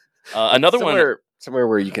 Another somewhere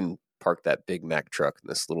where you can park that Big Mac truck in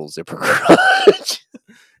this little zipper garage.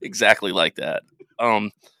 Exactly like that.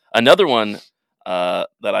 Another one that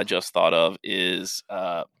I just thought of is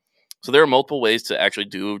so there are multiple ways to actually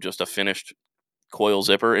do just a finished coil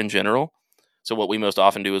zipper in general. So what we most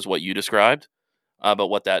often do is what you described. But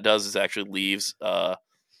what that does is actually leaves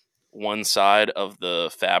one side of the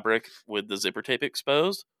fabric with the zipper tape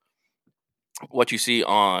exposed. What you see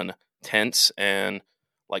on tents and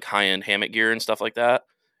like high-end hammock gear and stuff like that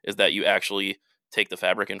is that you actually take the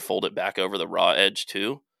fabric and fold it back over the raw edge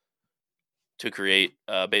too, to create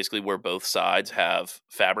basically where both sides have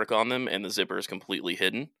fabric on them and the zipper is completely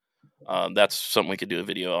hidden. That's something we could do a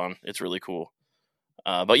video on. It's really cool.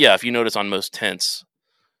 But yeah, if you notice on most tents,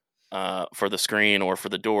 for the screen or for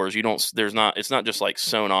the doors, it's not just like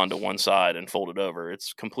sewn onto one side and folded over.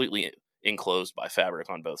 It's completely enclosed by fabric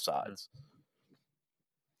on both sides.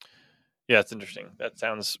 Yeah, it's interesting. That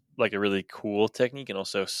sounds like a really cool technique and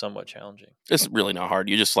also somewhat challenging. It's really not hard.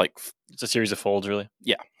 You just it's a series of folds, really.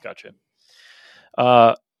 Yeah. Gotcha.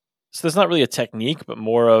 So there's not really a technique, but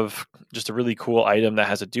more of just a really cool item that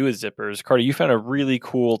has to do with zippers. Carter, you found a really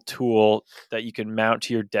cool tool that you can mount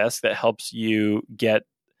to your desk that helps you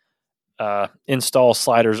install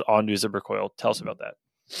sliders onto a zipper coil. Tell us about that.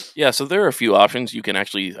 Yeah, so there are a few options. You can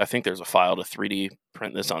actually, I think there's a file to 3D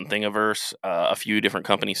print this on Thingiverse. A few different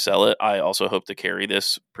companies sell it. I also hope to carry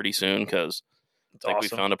this pretty soon because I think we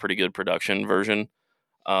found a pretty good production version.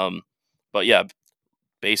 But yeah,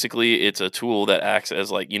 basically it's a tool that acts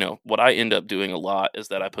as like, what I end up doing a lot is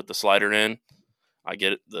that I put the slider in, I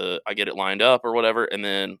get it lined up or whatever, and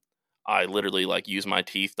then I literally like use my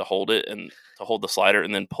teeth to hold it and to hold the slider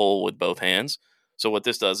and then pull with both hands. So what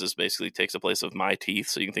this does is basically takes the place of my teeth.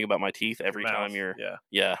 So you can think about my teeth every time you're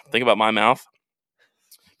think about my mouth.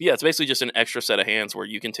 Yeah, it's basically just an extra set of hands where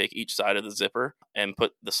you can take each side of the zipper and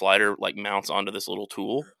put the slider like mounts onto this little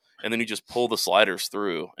tool. And then you just pull the sliders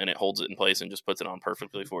through and it holds it in place and just puts it on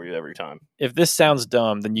perfectly for you every time. If this sounds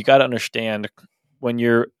dumb, then you got to understand when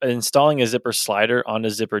you're installing a zipper slider on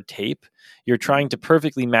a zipper tape, you're trying to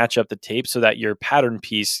perfectly match up the tape so that your pattern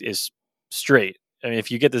piece is straight. I mean,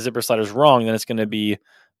 if you get the zipper sliders wrong, then it's going to be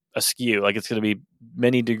askew, like it's going to be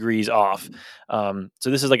many degrees off. So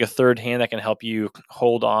this is like a third hand that can help you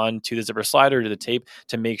hold on to the zipper slider, to the tape,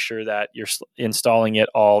 to make sure that you're installing it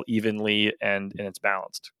all evenly and it's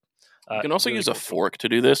balanced. You can also use a fork to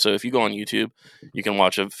do this. So if you go on YouTube, you can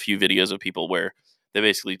watch a few videos of people where they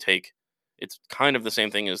basically take, it's kind of the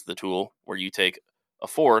same thing as the tool, where you take a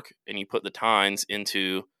fork and you put the tines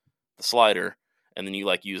into the slider, and then you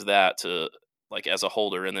like use that to like as a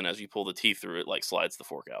holder, and then as you pull the teeth through, it like slides the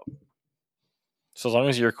fork out. So as long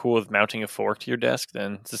as you're cool with mounting a fork to your desk,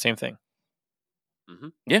 then it's the same thing. Mm-hmm.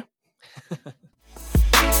 Yeah.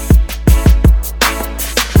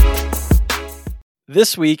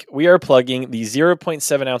 This week, we are plugging the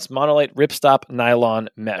 0.7 ounce Monolite Ripstop nylon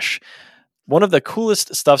mesh. One of the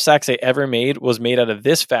coolest stuff sacks I ever made was made out of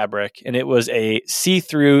this fabric, and it was a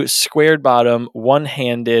see-through, squared bottom,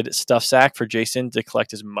 one-handed stuff sack for Jason to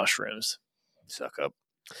collect his mushrooms. Suck up.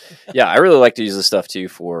 Yeah, I really like to use this stuff too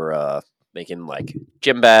for making like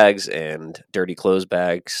gym bags and dirty clothes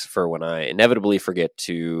bags for when I inevitably forget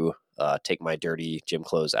to take my dirty gym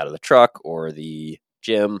clothes out of the truck or the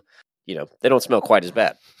gym. They don't smell quite as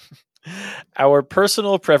bad. Our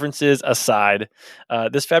personal preferences aside,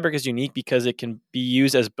 this fabric is unique because it can be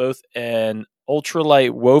used as both an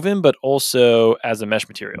ultralight woven, but also as a mesh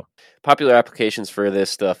material. Popular applications for this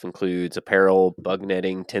stuff includes apparel, bug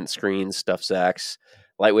netting, tent screens, stuff sacks,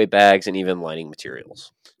 lightweight bags, and even lining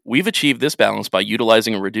materials. We've achieved this balance by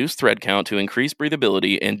utilizing a reduced thread count to increase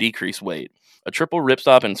breathability and decrease weight, a triple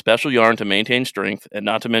ripstop and special yarn to maintain strength, and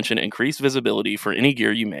not to mention increased visibility for any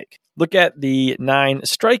gear you make. Look at the 9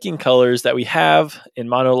 striking colors that we have in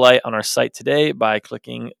Monolite on our site today by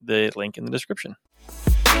clicking the link in the description.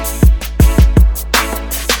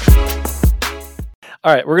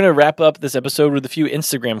 All right, we're going to wrap up this episode with a few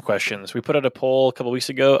Instagram questions. We put out a poll a couple weeks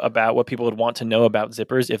ago about what people would want to know about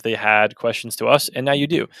zippers if they had questions to us, and now you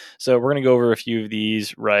do. So we're going to go over a few of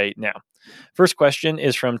these right now. First question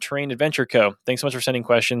is from Terrain Adventure Co. Thanks so much for sending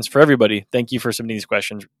questions. For everybody, thank you for submitting these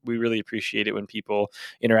questions. We really appreciate it when people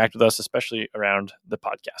interact with us, especially around the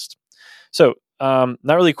podcast. So, not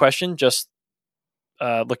really a question, just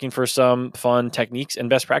looking for some fun techniques and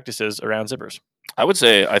best practices around zippers. I would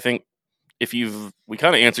say, I think, we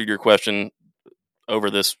kind of answered your question over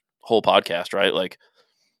this whole podcast, right? Like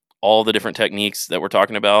all the different techniques that we're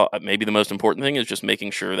talking about, maybe the most important thing is just making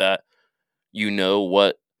sure that you know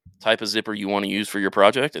what type of zipper you want to use for your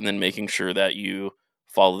project, and then making sure that you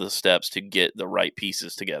follow the steps to get the right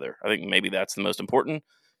pieces together. I think maybe that's the most important.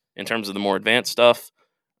 In terms of the more advanced stuff,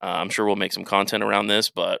 I'm sure we'll make some content around this,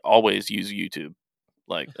 but always use YouTube.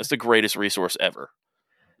 Like, that's the greatest resource ever.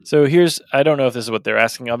 So I don't know if this is what they're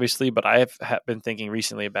asking, obviously, but I have been thinking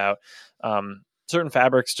recently about certain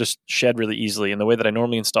fabrics just shed really easily. And the way that I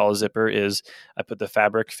normally install a zipper is I put the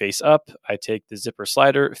fabric face up, I take the zipper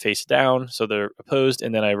slider face down, so they're opposed,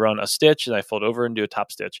 and then I run a stitch and I fold over and do a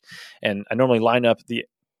top stitch. And I normally line up the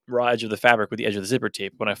raw edge of the fabric with the edge of the zipper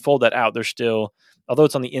tape. When I fold that out, there's still, although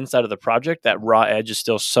it's on the inside of the project, that raw edge is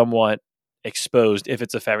still somewhat exposed if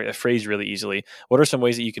it's a fabric that frays really easily. What are some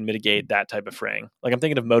ways that you can mitigate that type of fraying? Like I'm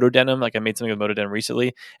thinking of Moto Denim, like I made something with Moto Denim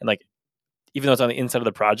recently, and like even though it's on the inside of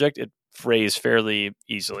the project, it frays fairly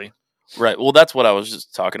easily. Right. Well, that's what I was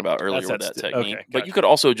just talking about earlier with that technique. Okay, but you could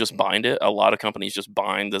also just bind it. A lot of companies just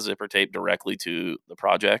bind the zipper tape directly to the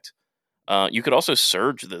project. You could also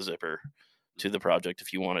serge the zipper to the project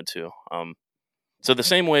if you wanted to. So the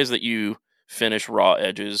same ways that you finish raw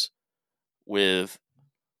edges with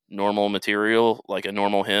normal material, like a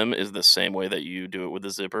normal hem, is the same way that you do it with the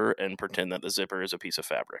zipper and pretend that the zipper is a piece of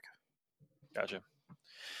fabric. Gotcha.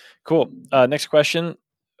 Cool. Next question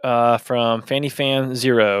from Fanny Fan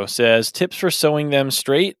Zero says, tips for sewing them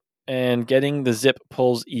straight and getting the zip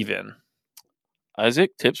pulls even.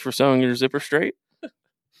 Isaac, tips for sewing your zipper straight?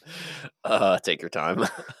 Take your time.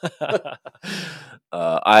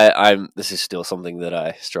 This is still something that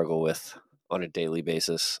I struggle with on a daily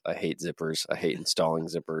basis. I hate zippers. I hate installing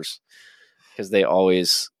zippers because they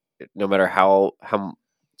always, no matter how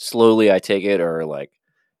slowly I take it, or like,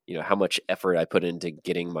 how much effort I put into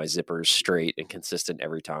getting my zippers straight and consistent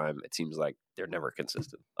every time. It seems like they're never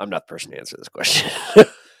consistent. I'm not the person to answer this question.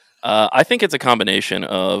 I think it's a combination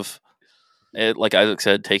of, like Isaac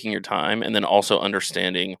said, taking your time, and then also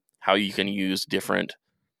understanding how you can use different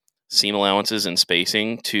seam allowances and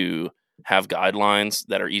spacing to have guidelines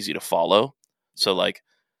that are easy to follow. So like,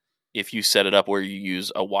 if you set it up where you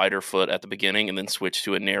use a wider foot at the beginning and then switch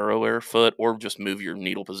to a narrower foot, or just move your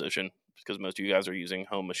needle position, because most of you guys are using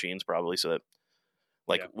home machines probably, so that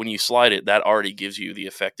like when you slide it, that already gives you the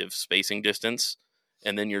effective spacing distance,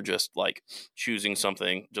 and then you're just like choosing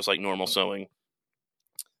something just like normal sewing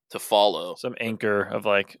to follow some anchor of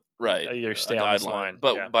like your stay on this line.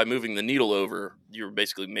 But by moving the needle over, you're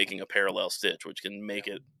basically making a parallel stitch, which can make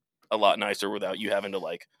it a lot nicer without you having to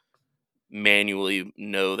like manually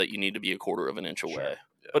know that you need to be a quarter of an inch away.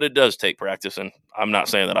 Yeah. But it does take practice, and I'm not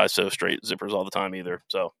saying that I sew straight zippers all the time either.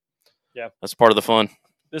 So yeah, that's part of the fun.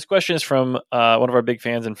 This question is from one of our big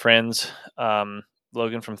fans and friends,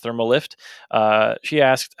 Logan from Thermal Lift. She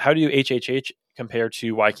asked, how do you HHH compare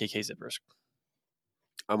to YKK zippers?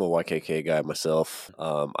 I'm a YKK guy myself.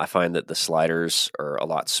 I find that the sliders are a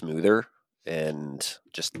lot smoother and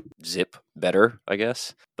just zip better, I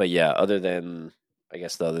guess. But yeah, other than, I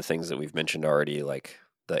guess, the other things that we've mentioned already, like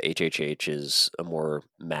the HHH is a more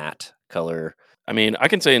matte color. I mean, I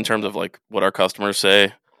can say in terms of like what our customers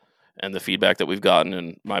say and the feedback that we've gotten,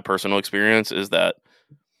 and my personal experience is that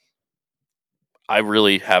I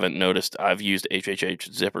really haven't noticed. I've used HHH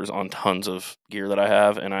zippers on tons of gear that I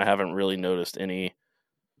have, and I haven't really noticed any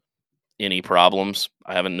problems.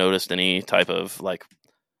 I haven't noticed any type of like,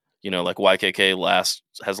 like YKK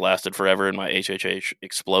has lasted forever and my HHH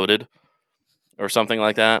exploded or something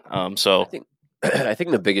like that. So I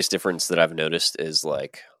think the biggest difference that I've noticed is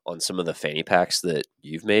like on some of the fanny packs that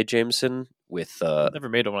you've made, Jameson, with I've never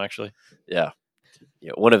made one actually. Yeah.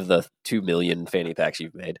 One of the 2 million fanny packs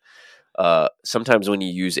you've made. Sometimes when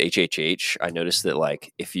you use HHH, I notice that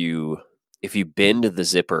like if you bend the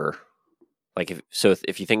zipper, like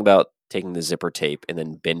if you think about taking the zipper tape and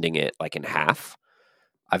then bending it like in half,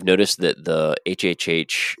 I've noticed that the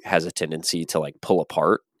HHH has a tendency to like pull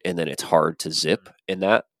apart, and then it's hard to zip in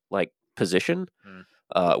that like position.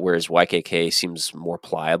 Whereas YKK seems more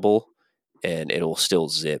pliable, and it'll still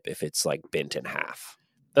zip if it's like bent in half.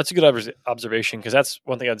 That's a good observation, because that's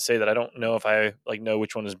one thing I'd say that I don't know if I like know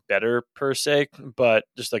which one is better per se, but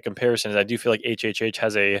just the comparison is I do feel like HHH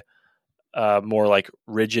has a more like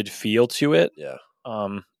rigid feel to it. Yeah.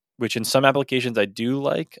 Which in some applications I do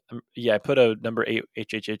like. I put a number 8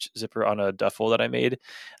 HHH zipper on a duffel that I made, and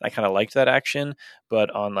I kind of liked that action.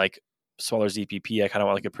 But on like smaller ZPP, I kind of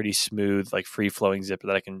want like a pretty smooth, like free flowing zipper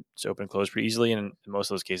that I can just open and close pretty easily. And in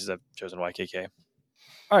most of those cases, I've chosen YKK.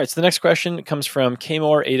 All right, so the next question comes from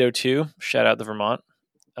Kmore802. Shout out to Vermont.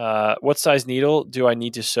 What size needle do I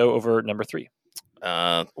need to sew over number 3?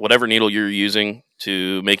 Whatever needle you're using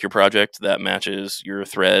to make your project that matches your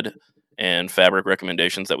thread and fabric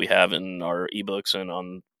recommendations that we have in our ebooks and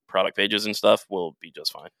on product pages and stuff will be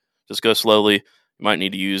just fine. Just go slowly. You might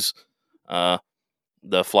need to use the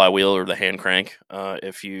flywheel or the hand crank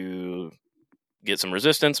if you get some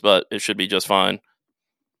resistance, but it should be just fine.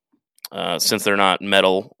 Since they're not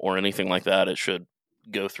metal or anything like that, it should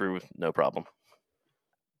go through with no problem.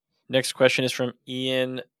 Next question is from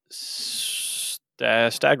Ian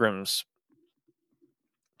Stagrams.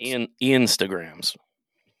 Ian Instagrams.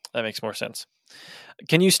 That makes more sense.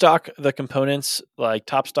 Can you stock the components like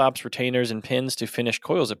top stops, retainers, and pins to finish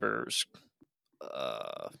coil zippers?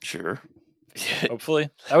 Sure. Hopefully.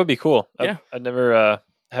 That would be cool. Yeah. I'd never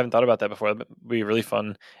haven't thought about that before. That would be really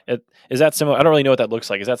fun. Is that similar? I don't really know what that looks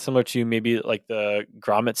like. Is that similar to maybe like the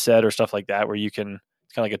grommet set or stuff like that, where you can,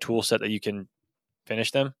 it's kind of like a tool set that you can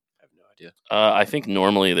finish them? I have no idea. I think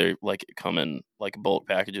normally they like come in like bulk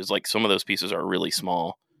packages. Like some of those pieces are really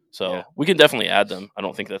small. So we can definitely add them. I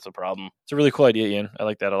don't think that's a problem. It's a really cool idea, Ian. I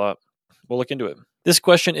like that a lot. We'll look into it. This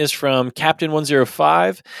question is from Captain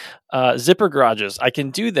 105. Zipper garages. I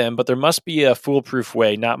can do them, but there must be a foolproof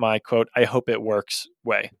way, not my quote, I hope it works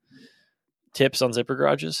way. Tips on zipper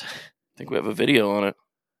garages? I think we have a video on it.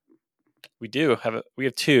 We do have we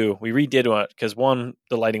have 2. We redid one because one,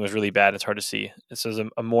 the lighting was really bad. It's hard to see. This is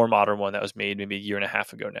a more modern one that was made maybe a year and a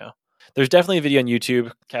half ago now. There's definitely a video on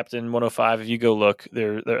YouTube, Captain 105. If you go look,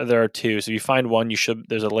 there are 2. So if you find one,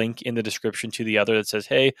 there's a link in the description to the other that says,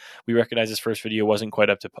 "Hey, we recognize this first video wasn't quite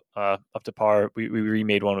up to par. We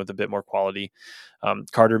remade one with a bit more quality."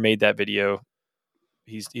 Carter made that video.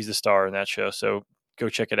 He's the star in that show, so go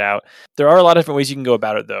check it out. There are a lot of different ways you can go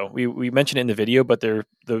about it, though. We mentioned it in the video, but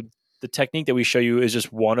the the technique that we show you is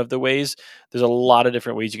just one of the ways. There's a lot of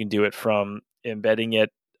different ways you can do it, from embedding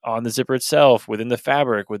it on the zipper itself, within the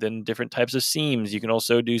fabric, within different types of seams. You can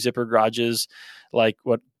also do zipper garages like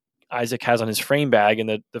what Isaac has on his frame bag, and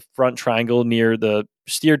the front triangle near the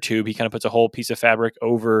steer tube. He kind of puts a whole piece of fabric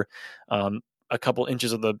over a couple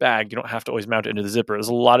inches of the bag. You don't have to always mount it into the zipper. There's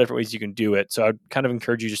a lot of different ways you can do it. So I'd kind of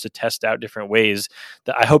encourage you just to test out different ways.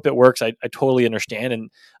 That I hope it works. I totally understand.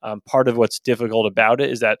 And part of what's difficult about it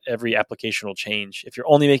is that every application will change. If you're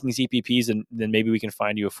only making ZPPs, then maybe we can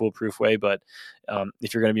find you a foolproof way. But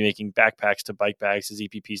if you're going to be making backpacks to bike bags to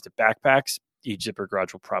ZPPs to backpacks, each zipper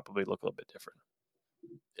garage will probably look a little bit different.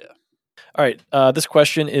 Yeah. All right. This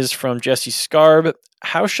question is from Jesse Scarb.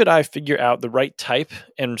 How should I figure out the right type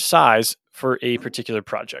and size for a particular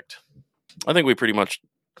project? I think we pretty much,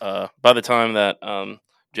 by the time that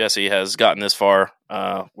Jesse has gotten this far,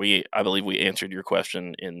 I believe we answered your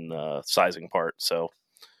question in the sizing part. So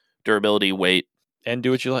durability, weight, and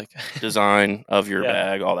do what you like. design of your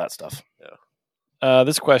bag, all that stuff. Yeah.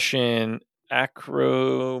 This question,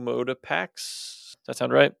 Acromoda Packs. Does that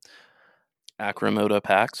sound right? Acromoda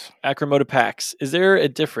Packs. Acromoda Packs. Is there a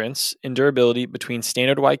difference in durability between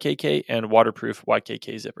standard YKK and waterproof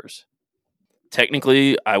YKK zippers?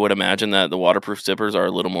 Technically, I would imagine that the waterproof zippers are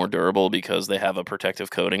a little more durable because they have a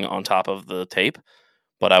protective coating on top of the tape.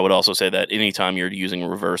 But I would also say that anytime you're using a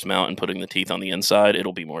reverse mount and putting the teeth on the inside,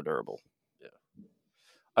 it'll be more durable. Yeah.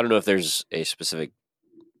 I don't know if there's a specific,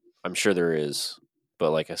 I'm sure there is,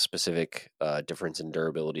 but like a specific difference in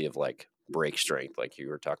durability of like brake strength, like you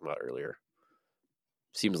were talking about earlier.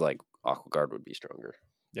 Seems like AquaGuard would be stronger.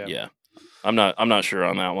 Yeah. I'm not sure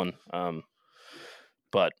on that one.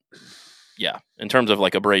 But yeah, in terms of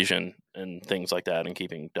like abrasion and things like that and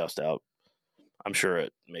keeping dust out, I'm sure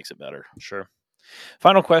it makes it better. Sure.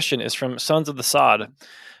 Final question is from Sons of the Sod.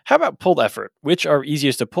 How about pulled effort? Which are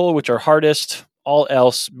easiest to pull? Which are hardest? All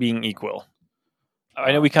else being equal.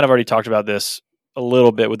 I know we kind of already talked about this a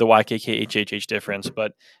little bit with the YKK HHH difference,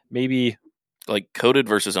 but maybe like coated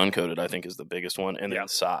versus uncoated, I think is the biggest one. And then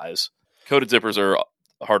size. Coated zippers are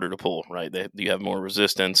harder to pull, right? You have more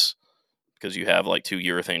resistance because you have like two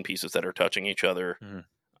urethane pieces that are touching each other.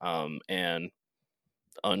 Mm-hmm. And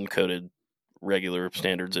uncoated regular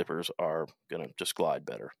standard zippers are going to just glide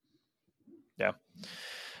better. Yeah.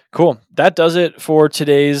 Cool. That does it for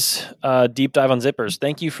today's deep dive on zippers.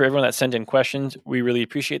 Thank you for everyone that sent in questions. We really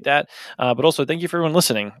appreciate that. But also thank you for everyone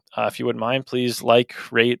listening. If you wouldn't mind, please like,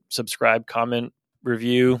 rate, subscribe, comment,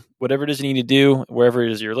 review, whatever it is you need to do, wherever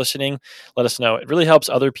it is you're listening, let us know. It really helps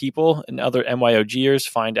other people and other MYOGers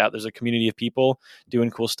find out there's a community of people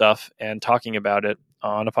doing cool stuff and talking about it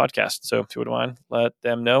on a podcast. So if you wouldn't mind, let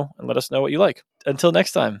them know and let us know what you like. Until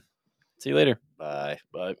next time, see you later. Bye.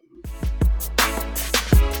 Bye.